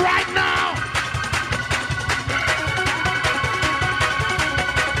 Come right now.